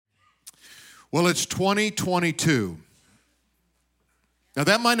Well, it's 2022. Now,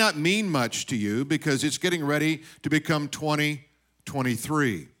 that might not mean much to you because it's getting ready to become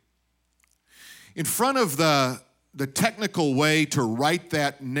 2023. In front of the technical way to write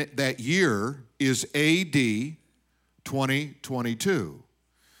that year is AD 2022.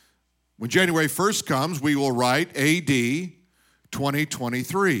 When January 1st comes, we will write AD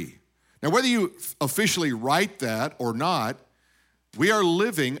 2023. Now, whether you officially write that or not, we are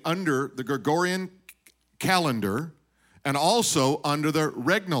living under the Gregorian calendar and also under the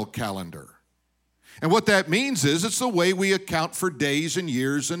regnal calendar. And what that means is it's the way we account for days and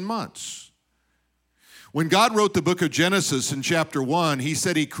years and months. When God wrote the book of Genesis in chapter 1, he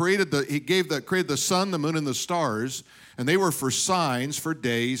said he created the sun, the moon, and the stars, and they were for signs for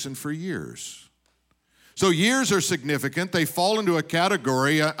days and for years. So years are significant. They fall into a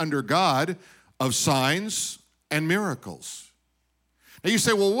category under God of signs and miracles. Now you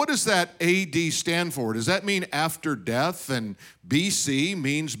say, well, what does that AD stand for? Does that mean after death and BC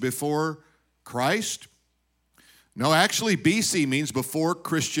means before Christ? No, actually BC means before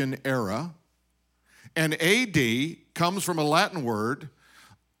Christian era. And AD comes from a Latin word,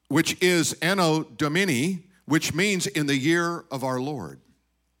 which is Anno Domini, which means in the year of our Lord.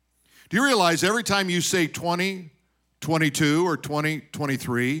 Do you realize every time you say 2022 or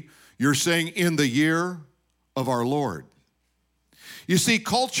 2023, you're saying in the year of our Lord? You see,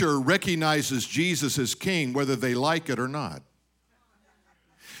 culture recognizes Jesus as king whether they like it or not.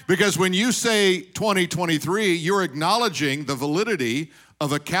 Because when you say 2023, you're acknowledging the validity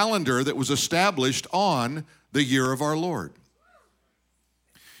of a calendar that was established on the year of our Lord.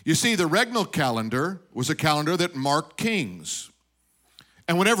 You see, the regnal calendar was a calendar that marked kings.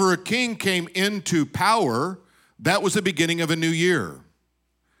 And whenever a king came into power, that was the beginning of a new year.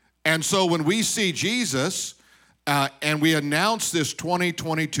 And so when we see Jesus, and we announce this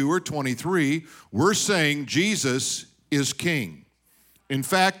 2022 or 23, we're saying Jesus is king. In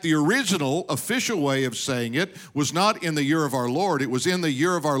fact, the original official way of saying it was not in the year of our Lord, it was in the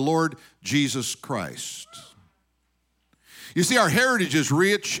year of our Lord Jesus Christ. You see, our heritage is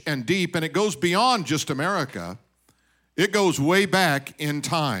rich and deep, and it goes beyond just America. It goes way back in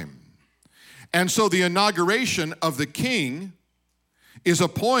time. And so the inauguration of the king is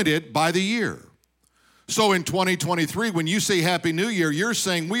appointed by the year. So in 2023, when you say Happy New Year, you're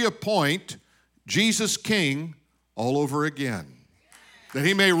saying we appoint Jesus King all over again, that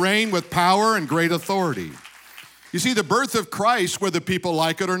he may reign with power and great authority. You see, the birth of Christ, whether people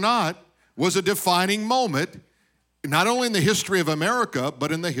like it or not, was a defining moment, not only in the history of America,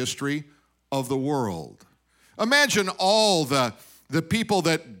 but in the history of the world. Imagine all the people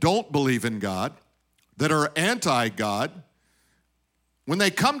that don't believe in God, that are anti-God, when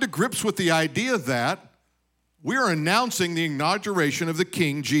they come to grips with the idea that we are announcing the inauguration of the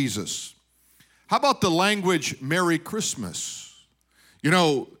King Jesus. How about the language Merry Christmas? You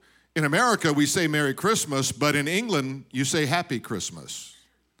know, in America we say Merry Christmas, but in England you say Happy Christmas.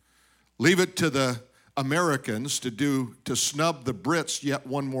 Leave it to the Americans to snub the Brits yet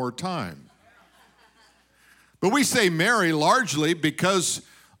one more time. But we say Merry largely because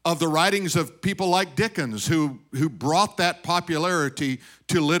of the writings of people like Dickens who brought that popularity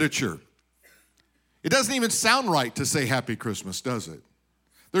to literature. It doesn't even sound right to say Happy Christmas, does it?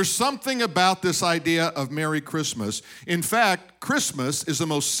 There's something about this idea of Merry Christmas. In fact, Christmas is the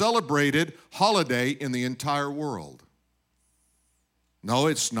most celebrated holiday in the entire world. No,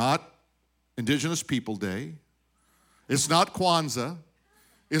 it's not Indigenous People Day. It's not Kwanzaa.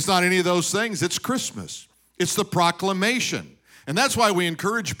 It's not any of those things. It's Christmas. It's the proclamation. And that's why we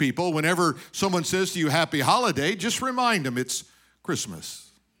encourage people, whenever someone says to you, Happy Holiday, just remind them it's Christmas.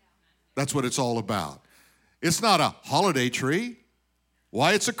 That's what it's all about. It's not a holiday tree.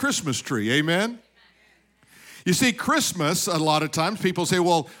 Why, it's a Christmas tree, amen? You see, Christmas, a lot of times people say,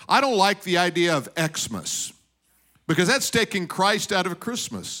 well, I don't like the idea of Xmas because that's taking Christ out of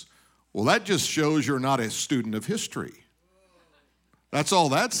Christmas. Well, that just shows you're not a student of history. That's all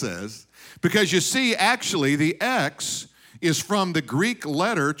that says. Because you see, actually, the X is from the Greek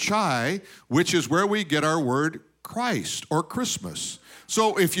letter chi, which is where we get our word Christ or Christmas.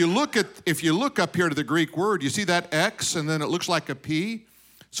 So if you look up here to the Greek word, you see that X and then it looks like a P.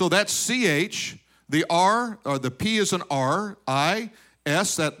 So that's CH, the R, or the P is an R, I,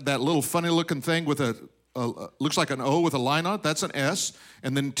 S, that little funny looking thing with looks like an O with a line on it, that's an S,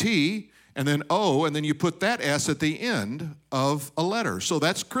 and then T, and then O, and then you put that S at the end of a letter. So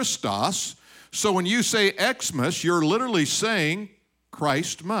that's Christos. So when you say Xmas, you're literally saying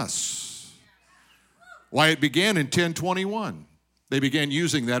Christmas. Why, it began in 1021. They began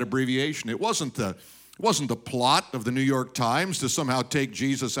using that abbreviation. It wasn't the plot of the New York Times to somehow take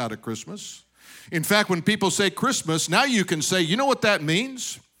Jesus out of Christmas. In fact, when people say Christmas, now you can say, you know what that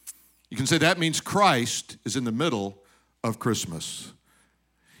means? You can say that means Christ is in the middle of Christmas.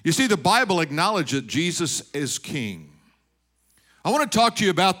 You see, the Bible acknowledges that Jesus is king. I want to talk to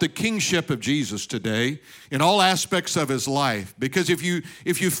you about the kingship of Jesus today in all aspects of his life, because if you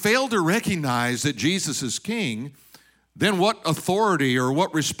fail to recognize that Jesus is king, then what authority or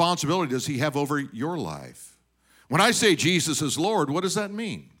what responsibility does he have over your life? When I say Jesus is Lord, what does that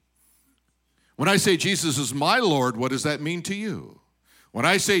mean? When I say Jesus is my Lord, what does that mean to you? When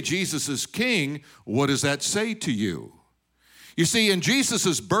I say Jesus is king, what does that say to you? You see, in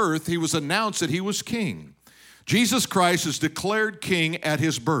Jesus' birth, he was announced that he was king. Jesus Christ is declared king at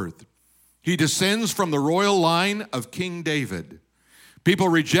his birth. He descends from the royal line of King David. People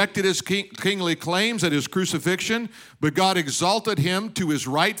rejected his kingly claims at his crucifixion, but God exalted him to his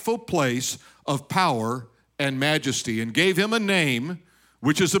rightful place of power and majesty and gave him a name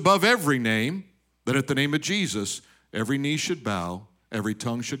which is above every name, that at the name of Jesus, every knee should bow, every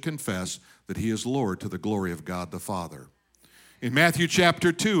tongue should confess that he is Lord, to the glory of God the Father. In Matthew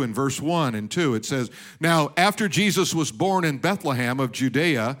chapter 2 and verse 1 and 2, it says, "Now after Jesus was born in Bethlehem of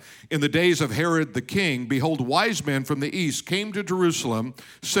Judea in the days of Herod the king, behold, wise men from the east came to Jerusalem,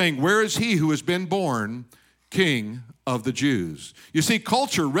 saying, 'Where is he who has been born King of the Jews?'" You see,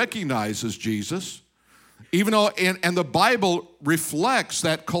 culture recognizes Jesus, even though, and the Bible reflects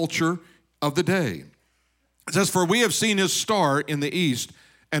that culture of the day. It says, "For we have seen his star in the east,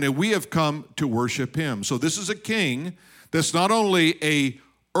 and we have come to worship him." So this is a king that's not only a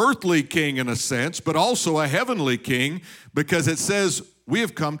earthly king in a sense, but also a heavenly king, because it says we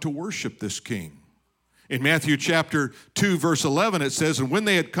have come to worship this king. In Matthew chapter 2, verse 11, it says, "And when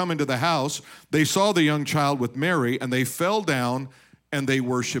they had come into the house, they saw the young child with Mary, and they fell down and they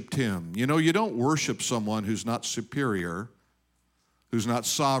worshiped him." You know, you don't worship someone who's not superior, who's not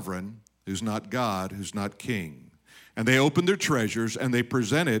sovereign, who's not God, who's not king. And they opened their treasures, and they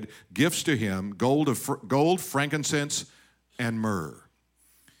presented gifts to him, gold, frankincense, and myrrh.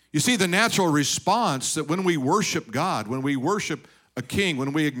 You see, the natural response that when we worship God, when we worship a king,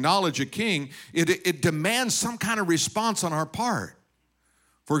 when we acknowledge a king, it demands some kind of response on our part.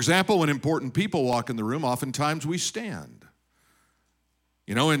 For example, when important people walk in the room, oftentimes we stand.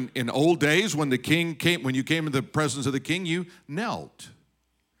 You know, in old days, when you came into the presence of the king, you knelt.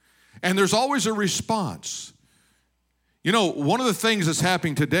 And there's always a response. You know, one of the things that's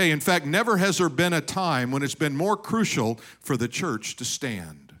happening today, in fact, never has there been a time when it's been more crucial for the church to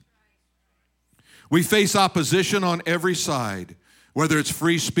stand. We face opposition on every side, whether it's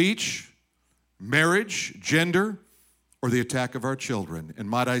free speech, marriage, gender, or the attack of our children. And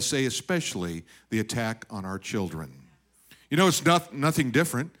might I say, especially the attack on our children. You know, it's nothing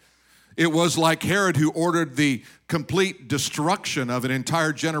different. It was like Herod, who ordered the complete destruction of an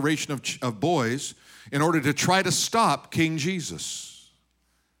entire generation of boys in order to try to stop King Jesus.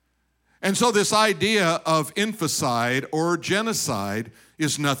 And so this idea of infanticide or genocide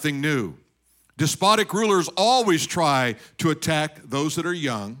is nothing new. Despotic rulers always try to attack those that are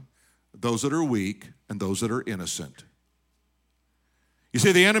young, those that are weak, and those that are innocent. You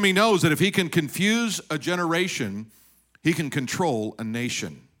see, the enemy knows that if he can confuse a generation, he can control a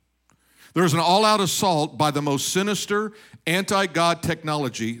nation. There's an all-out assault by the most sinister anti-God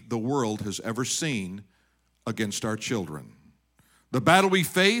technology the world has ever seen against our children. The battle we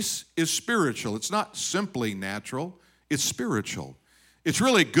face is spiritual. It's not simply natural, it's spiritual. It's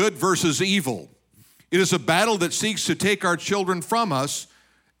really good versus evil. It is a battle that seeks to take our children from us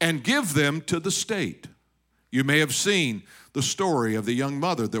and give them to the state. You may have seen the story of the young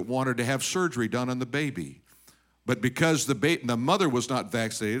mother that wanted to have surgery done on the baby. But because the mother was not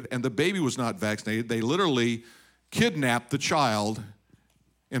vaccinated and the baby was not vaccinated, they literally kidnapped the child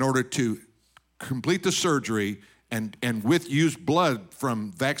in order to complete the surgery and use blood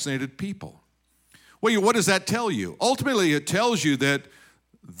from vaccinated people. Well, what does that tell you? Ultimately, it tells you that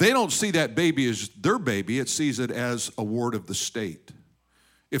they don't see that baby as their baby. It sees it as a ward of the state.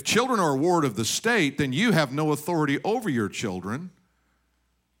 If children are a ward of the state, then you have no authority over your children.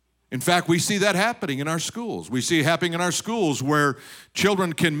 In fact, we see that happening in our schools. We see it happening in our schools where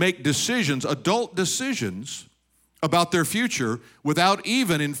children can make decisions, adult decisions, about their future without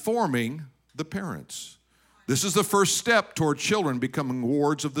even informing the parents. This is the first step toward children becoming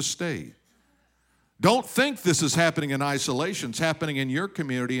wards of the state. Don't think this is happening in isolation. It's happening in your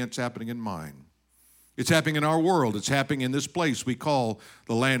community, and it's happening in mine. It's happening in our world. It's happening in this place we call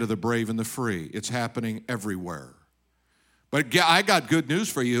the land of the brave and the free. It's happening everywhere. But I got good news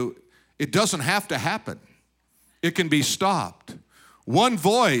for you. It doesn't have to happen. It can be stopped. One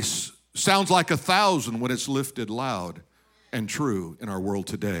voice sounds like 1,000 when it's lifted loud and true in our world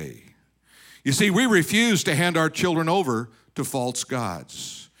today. You see, we refuse to hand our children over to false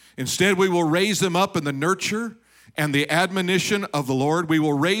gods. Instead, we will raise them up in the nurture and the admonition of the Lord. We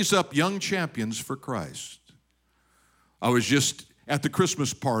will raise up young champions for Christ. I was just at the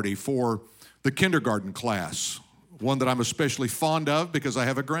Christmas party for the kindergarten class, one that I'm especially fond of because I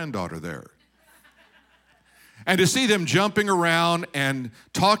have a granddaughter there. And to see them jumping around and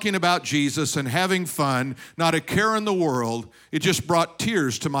talking about Jesus and having fun, not a care in the world, it just brought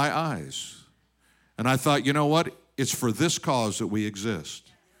tears to my eyes. And I thought, you know what? It's for this cause that we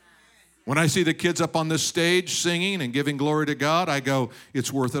exist. When I see the kids up on this stage singing and giving glory to God, I go,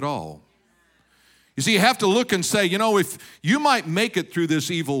 it's worth it all. You see, you have to look and say, you know, if you might make it through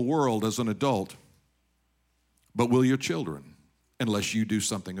this evil world as an adult, but will your children, unless you do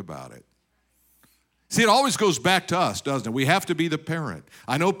something about it? See, it always goes back to us, doesn't it? We have to be the parent.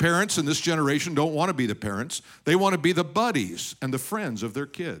 I know parents in this generation don't want to be the parents. They want to be the buddies and the friends of their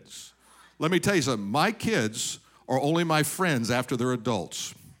kids. Let me tell you something. My kids are only my friends after they're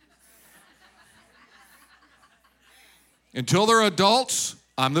adults. Until they're adults,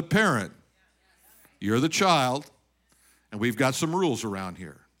 I'm the parent. You're the child, and we've got some rules around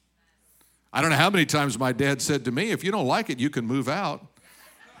here. I don't know how many times my dad said to me, if you don't like it, you can move out.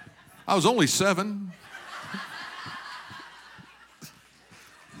 I was only 7.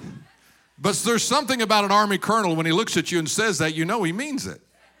 But there's something about an Army colonel when he looks at you and says that, you know he means it.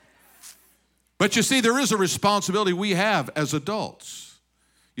 But you see, there is a responsibility we have as adults.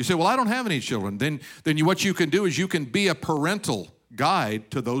 You say, well, I don't have any children. Then what you can do is you can be a parental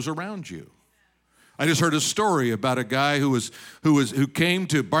guide to those around you. I just heard a story about a guy who came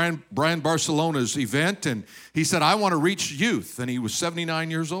to Brian Barcelona's event, and he said, I want to reach youth, and he was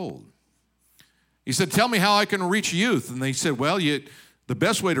 79 years old. He said, tell me how I can reach youth. And they said, well, the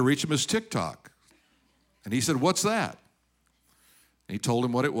best way to reach them is TikTok. And he said, what's that? And he told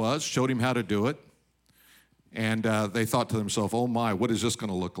him what it was, showed him how to do it. And they thought to themselves, oh my, what is this going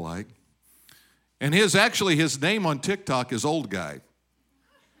to look like? And his name on TikTok is Old Guy.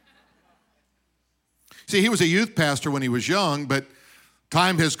 See, he was a youth pastor when he was young, but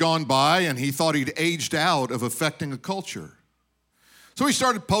time has gone by and he thought he'd aged out of affecting a culture. So he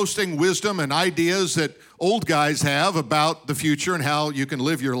started posting wisdom and ideas that old guys have about the future and how you can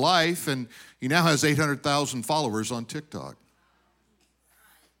live your life, and he now has 800,000 followers on TikTok.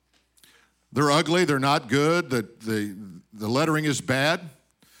 They're ugly, they're not good, the lettering is bad,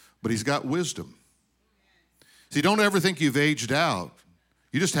 but he's got wisdom. See, don't ever think you've aged out.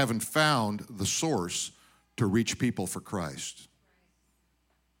 You just haven't found the source to reach people for Christ.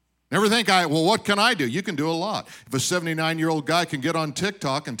 Never think, well, what can I do? You can do a lot. If a 79-year-old guy can get on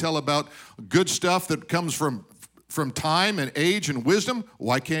TikTok and tell about good stuff that comes from time and age and wisdom,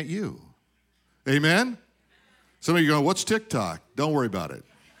 why can't you? Amen? Some of you go, what's TikTok? Don't worry about it.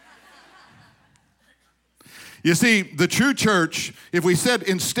 You see, the true church, if we said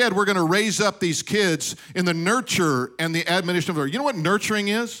instead we're going to raise up these kids in the nurture and the admonition of the Lord, you know what nurturing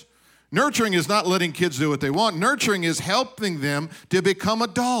is? Nurturing is not letting kids do what they want. Nurturing is helping them to become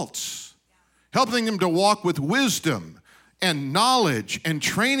adults, helping them to walk with wisdom and knowledge and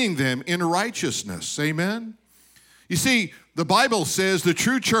training them in righteousness. Amen? You see, the Bible says the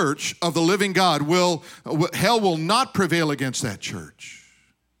true church of the living God hell will not prevail against that church.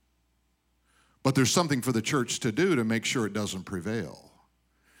 But there's something for the church to do to make sure it doesn't prevail.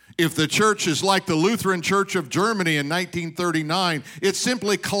 If the church is like the Lutheran Church of Germany in 1939, it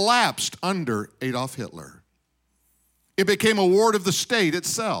simply collapsed under Adolf Hitler. It became a ward of the state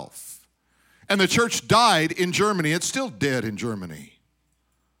itself. And the church died in Germany. It's still dead in Germany.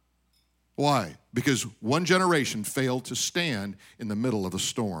 Why? Because one generation failed to stand in the middle of a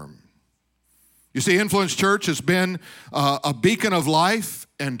storm. You see, Influence Church has been a beacon of life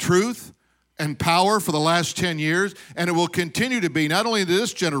and truth and power for the last 10 years, and it will continue to be not only in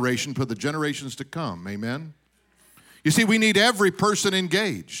this generation, but the generations to come. Amen? You see, we need every person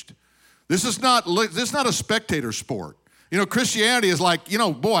engaged. This is not a spectator sport. You know, Christianity is like,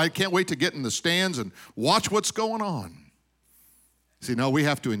 boy, I can't wait to get in the stands and watch what's going on. See, no, we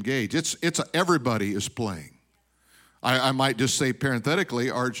have to engage. Everybody is playing. I might just say parenthetically,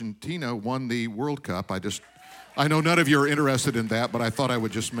 Argentina won the World Cup. I know none of you are interested in that, but I thought I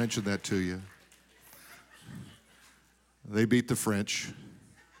would just mention that to you. They beat the French.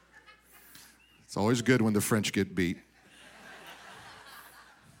 It's always good when the French get beat.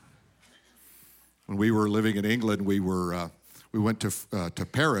 When we were living in England, we went to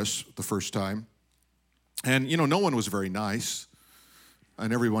Paris the first time, and no one was very nice,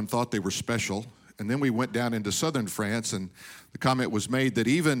 and everyone thought they were special. And then we went down into southern France, and the comment was made that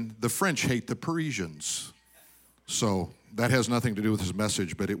even the French hate the Parisians. So That has nothing to do with his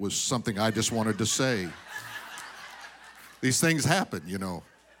message, but it was something I just wanted to say. These things happen, you know.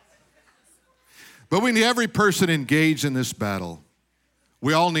 But we need every person engaged in this battle.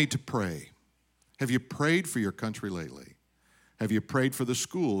 We all need to pray. Have you prayed for your country lately? Have you prayed for the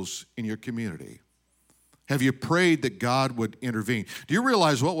schools in your community? Have you prayed that God would intervene? Do you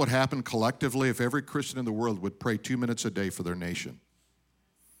realize what would happen collectively if every Christian in the world would pray 2 minutes a day for their nation?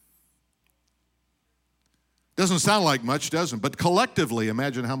 Doesn't sound like much, doesn't it? But collectively,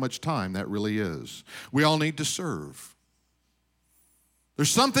 imagine how much time that really is. We all need to serve. There's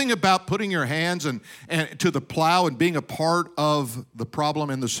something about putting your hands and to the plow and being a part of the problem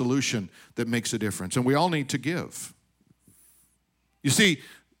and the solution that makes a difference. And we all need to give. You see,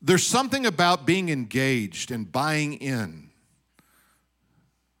 there's something about being engaged and buying in,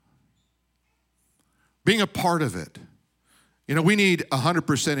 being a part of it. You know, we need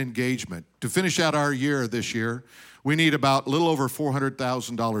 100% engagement. To finish out our year this year, we need about a little over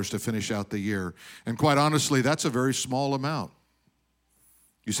 $400,000 to finish out the year. And quite honestly, that's a very small amount.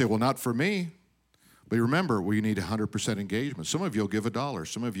 You say, well, not for me. But remember, we need 100% engagement. Some of you will give $1.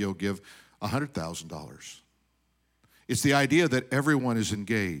 Some of you will give $100,000. It's the idea that everyone is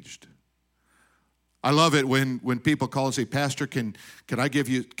engaged. I love it when people call and say, Pastor, can I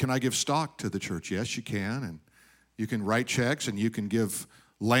give stock to the church? Yes, you can. And you can write checks, and you can give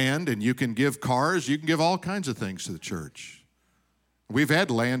land, and you can give cars. You can give all kinds of things to the church. We've had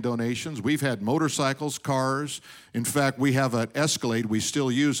land donations. We've had motorcycles, cars. In fact, we have an Escalade we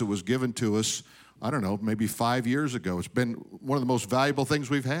still use. It was given to us, I don't know, maybe 5 years ago. It's been one of the most valuable things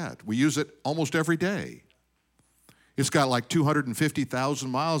we've had. We use it almost every day. It's got like 250,000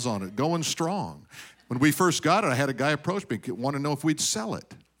 miles on it, going strong. When we first got it, I had a guy approach me, want to know if we'd sell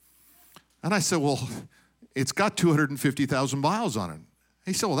it. And I said, well, it's got 250,000 miles on it.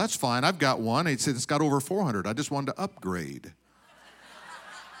 He said, well, that's fine. I've got one. He said, it's got over 400. I just wanted to upgrade.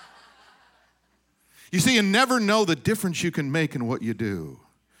 You see, you never know the difference you can make in what you do.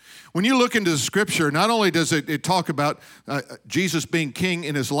 When you look into the scripture, not only does it talk about Jesus being king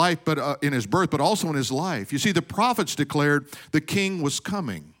in his life, but in his birth, but also in his life. You see, the prophets declared the king was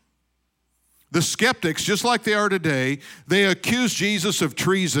coming. The skeptics, just like they are today, they accused Jesus of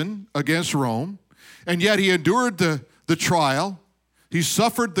treason against Rome, and yet he endured the trial, he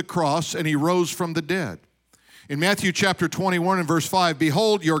suffered the cross, and he rose from the dead. In Matthew chapter 21 and verse 5,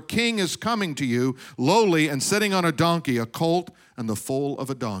 behold, your king is coming to you, lowly and sitting on a donkey, a colt and the foal of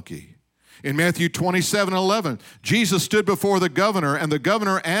a donkey. In Matthew 27:11, Jesus stood before the governor, and the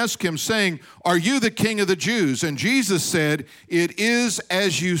governor asked him, saying, are you the king of the Jews? And Jesus said, it is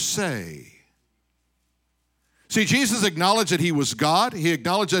as you say. See, Jesus acknowledged that he was God. He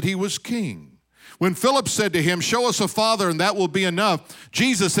acknowledged that he was king. When Philip said to him, show us a father and that will be enough,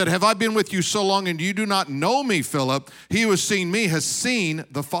 Jesus said, have I been with you so long and you do not know me, Philip? He who has seen me has seen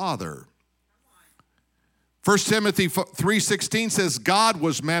the Father. 1 Timothy 3:16 says, God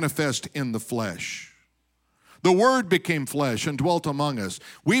was manifest in the flesh. The Word became flesh and dwelt among us.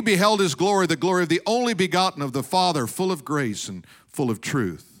 We beheld his glory, the glory of the only begotten of the Father, full of grace and full of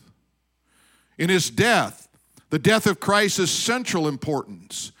truth. In his death, the death of Christ is central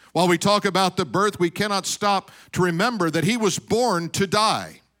importance. While we talk about the birth, we cannot stop to remember that he was born to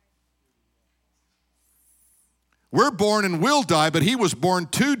die. We're born and will die, but he was born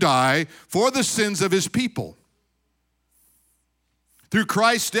to die for the sins of his people. Through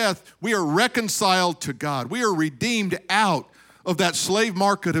Christ's death, we are reconciled to God. We are redeemed out of that slave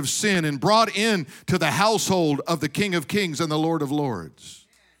market of sin and brought in to the household of the King of Kings and the Lord of Lords.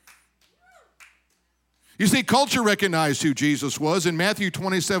 You see, culture recognized who Jesus was. In Matthew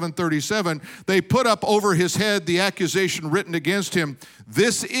 27:37, they put up over his head the accusation written against him,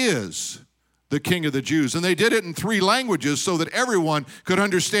 this is the King of the Jews. And they did it in 3 languages so that everyone could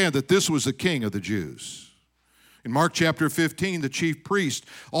understand that this was the King of the Jews. In Mark chapter 15, the chief priest,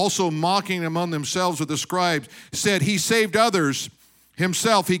 also mocking among themselves with the scribes, said, he saved others,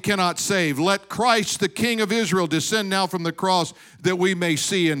 himself he cannot save. Let Christ, the King of Israel, descend now from the cross that we may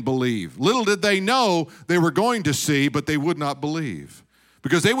see and believe. Little did they know they were going to see, but they would not believe.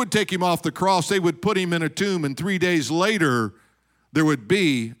 Because they would take him off the cross, they would put him in a tomb, and 3 days later, there would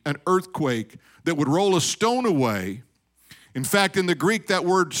be an earthquake that would roll a stone away. In fact, in the Greek, that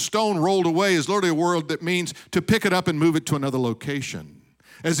word stone rolled away is literally a word that means to pick it up and move it to another location.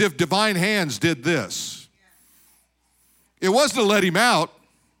 As if divine hands did this. It wasn't to let him out.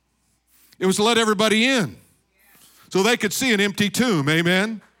 It was to let everybody in so they could see an empty tomb.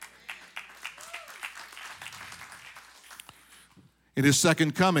 Amen? In his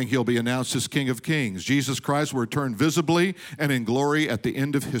second coming, he'll be announced as King of Kings. Jesus Christ will return visibly and in glory at the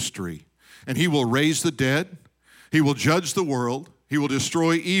end of history. And he will raise the dead. He will judge the world, he will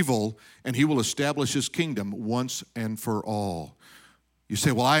destroy evil, and he will establish his kingdom once and for all. You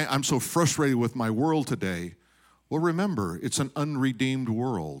say, well, I'm so frustrated with my world today. Well, remember, it's an unredeemed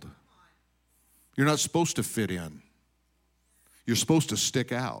world. You're not supposed to fit in. You're supposed to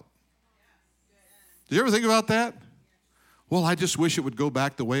stick out. Did you ever think about that? Well, I just wish it would go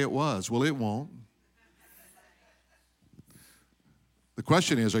back the way it was. Well, it won't. The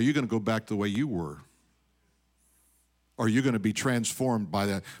question is, are you going to go back the way you were? Or are you going to be transformed by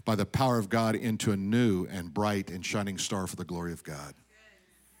the power of God into a new and bright and shining star for the glory of God?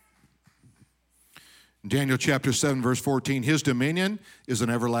 In Daniel chapter 7, verse 14, his dominion is an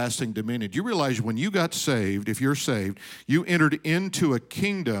everlasting dominion. Do you realize when you got saved, if you're saved, you entered into a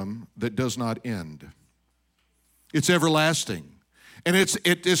kingdom that does not end? It's everlasting. And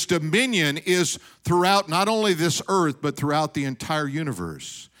its dominion is throughout not only this earth, but throughout the entire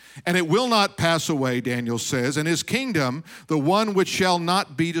universe. And it will not pass away, Daniel says, and his kingdom, the one which shall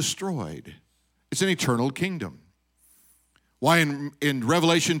not be destroyed. It's an eternal kingdom. Why in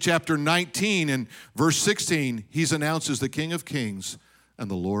Revelation chapter 19 and verse 16, he's announced as the King of Kings and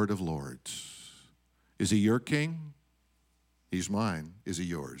the Lord of Lords. Is he your king? He's mine. Is he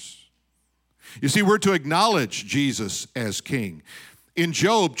yours? You see, we're to acknowledge Jesus as king. In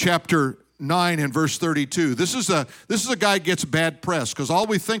Job chapter 9 and verse 32, this is a guy who gets bad press because all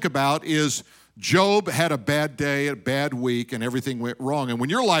we think about is Job had a bad day, a bad week, and everything went wrong. And when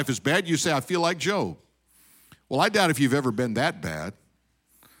your life is bad, you say, I feel like Job. Well, I doubt if you've ever been that bad.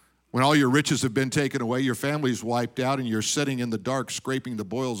 When all your riches have been taken away, your family's wiped out, and you're sitting in the dark scraping the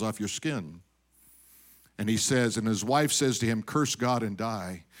boils off your skin. And he says, and his wife says to him, curse God and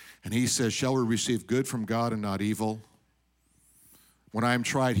die. And he says, shall we receive good from God and not evil? When I am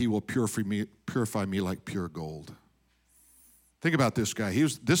tried, he will purify me like pure gold. Think about this guy.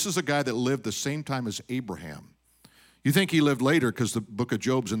 This is a guy that lived the same time as Abraham. You think he lived later because the book of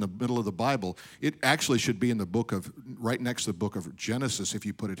Job's in the middle of the Bible. It actually should be in the book of, right next to the book of Genesis if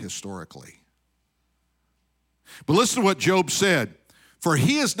you put it historically. But listen to what Job said. For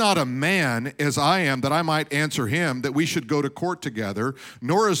he is not a man as I am that I might answer him, that we should go to court together,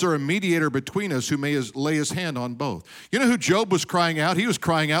 nor is there a mediator between us who may lay his hand on both. You know who Job was crying out? He was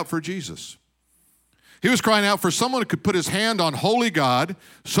crying out for Jesus. He was crying out for someone who could put his hand on holy God,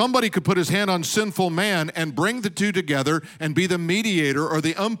 somebody could put his hand on sinful man and bring the two together and be the mediator or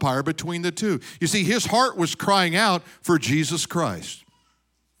the umpire between the two. You see, his heart was crying out for Jesus Christ.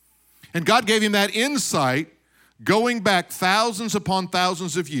 And God gave him that insight going back thousands upon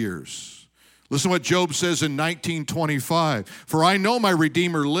thousands of years. Listen to what Job says in 19:25. For I know my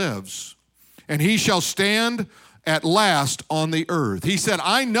Redeemer lives, and he shall stand at last on the earth. He said,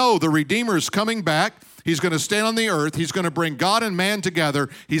 I know the Redeemer is coming back. He's going to stand on the earth. He's going to bring God and man together.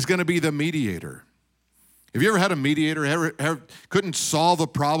 He's going to be the mediator. Have you ever had a mediator, couldn't solve a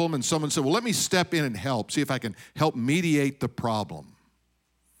problem, and someone said, well, let me step in and help, see if I can help mediate the problem?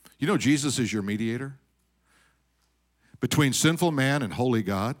 You know Jesus is your mediator between sinful man and holy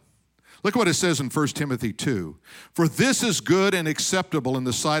God. Look what it says in 1 Timothy 2. For this is good and acceptable in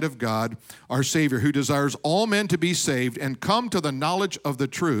the sight of God, our Savior, who desires all men to be saved and come to the knowledge of the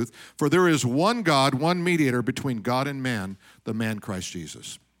truth. For there is one God, one mediator between God and man, the man Christ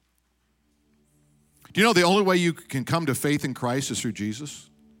Jesus. Do you know the only way you can come to faith in Christ is through Jesus?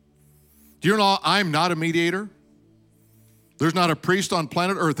 Do you know I'm not a mediator? There's not a priest on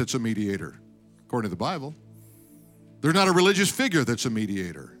planet Earth that's a mediator, according to the Bible. There's not a religious figure that's a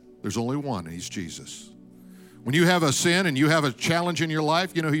mediator. There's only one, and he's Jesus. When you have a sin and you have a challenge in your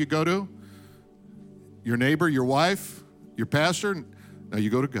life, you know who you go to? Your neighbor, your wife, your pastor? No,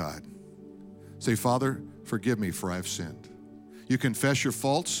 you go to God. Say, Father, forgive me for I have sinned. You confess your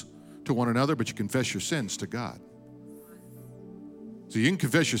faults to one another, but you confess your sins to God. So you can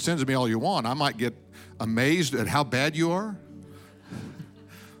confess your sins to me all you want. I might get amazed at how bad you are,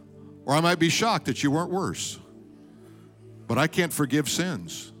 or I might be shocked that you weren't worse. But I can't forgive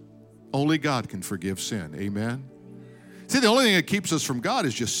sins. Only God can forgive sin. Amen? See, the only thing that keeps us from God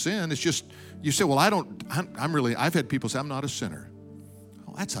is just sin. It's just, you say, well, I've had people say, I'm not a sinner.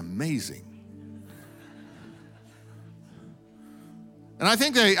 Oh, that's amazing. And I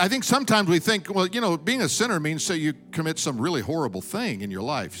think sometimes we think, well, you know, being a sinner means so you commit some really horrible thing in your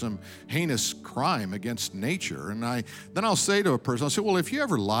life, some heinous crime against nature. And then I'll say to a person, I'll say, well, if you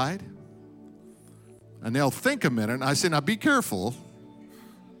ever lied, and they'll think a minute, and I say, now be careful.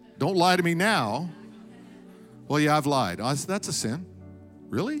 Don't lie to me now. Well, yeah, I've lied. I said, that's a sin.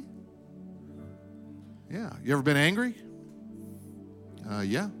 Really? Yeah. You ever been angry?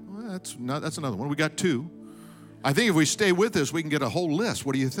 Yeah. Well, that's another one. We got two. I think if we stay with this, we can get a whole list.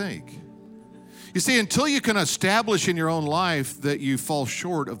 What do you think? You see, until you can establish in your own life that you fall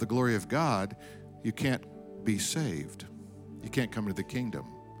short of the glory of God, you can't be saved. You can't come into the kingdom.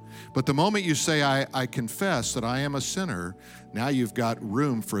 But the moment you say, I confess that I am a sinner, now you've got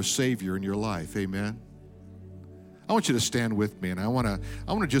room for a Savior in your life. Amen? I want you to stand with me, and I want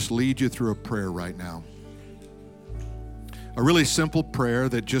to just lead you through a prayer right now. A really simple prayer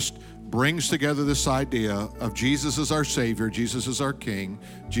that just brings together this idea of Jesus as our Savior, Jesus as our King,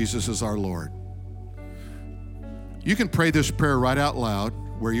 Jesus as our Lord. You can pray this prayer right out loud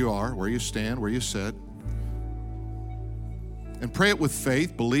where you are, where you stand, where you sit. And pray it with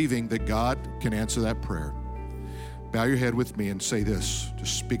faith, believing that God can answer that prayer. Bow your head with me and say this.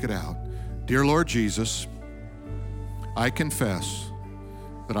 Just speak it out. Dear Lord Jesus, I confess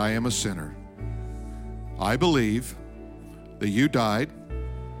that I am a sinner. I believe that you died,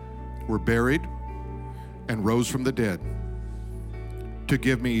 were buried, and rose from the dead to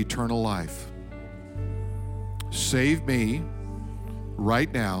give me eternal life. Save me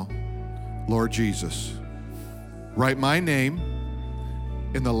right now, Lord Jesus. Write my name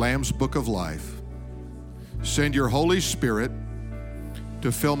in the Lamb's Book of Life. Send your Holy Spirit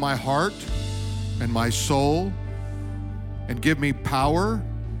to fill my heart and my soul and give me power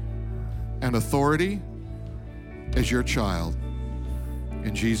and authority as your child.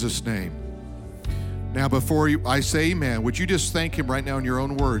 In Jesus' name. Now, before I say amen, would you just thank him right now in your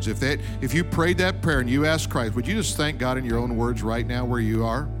own words? If you prayed that prayer and you asked Christ, would you just thank God in your own words right now where you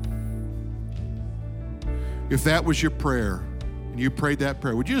are? If that was your prayer and you prayed that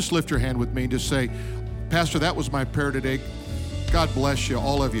prayer, would you just lift your hand with me and just say, Pastor, that was my prayer today. God bless you,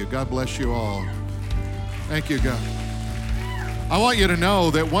 all of you. God bless you all. Thank you, God. I want you to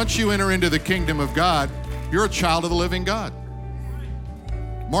know that once you enter into the kingdom of God, you're a child of the living God.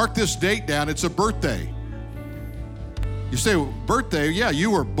 Mark this date down. It's a birthday. You say, birthday? Yeah,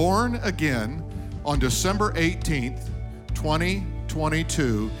 you were born again on December 18th,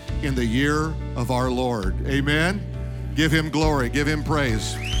 2022 in the year of our Lord. Amen? Give him glory. Give him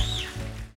praise.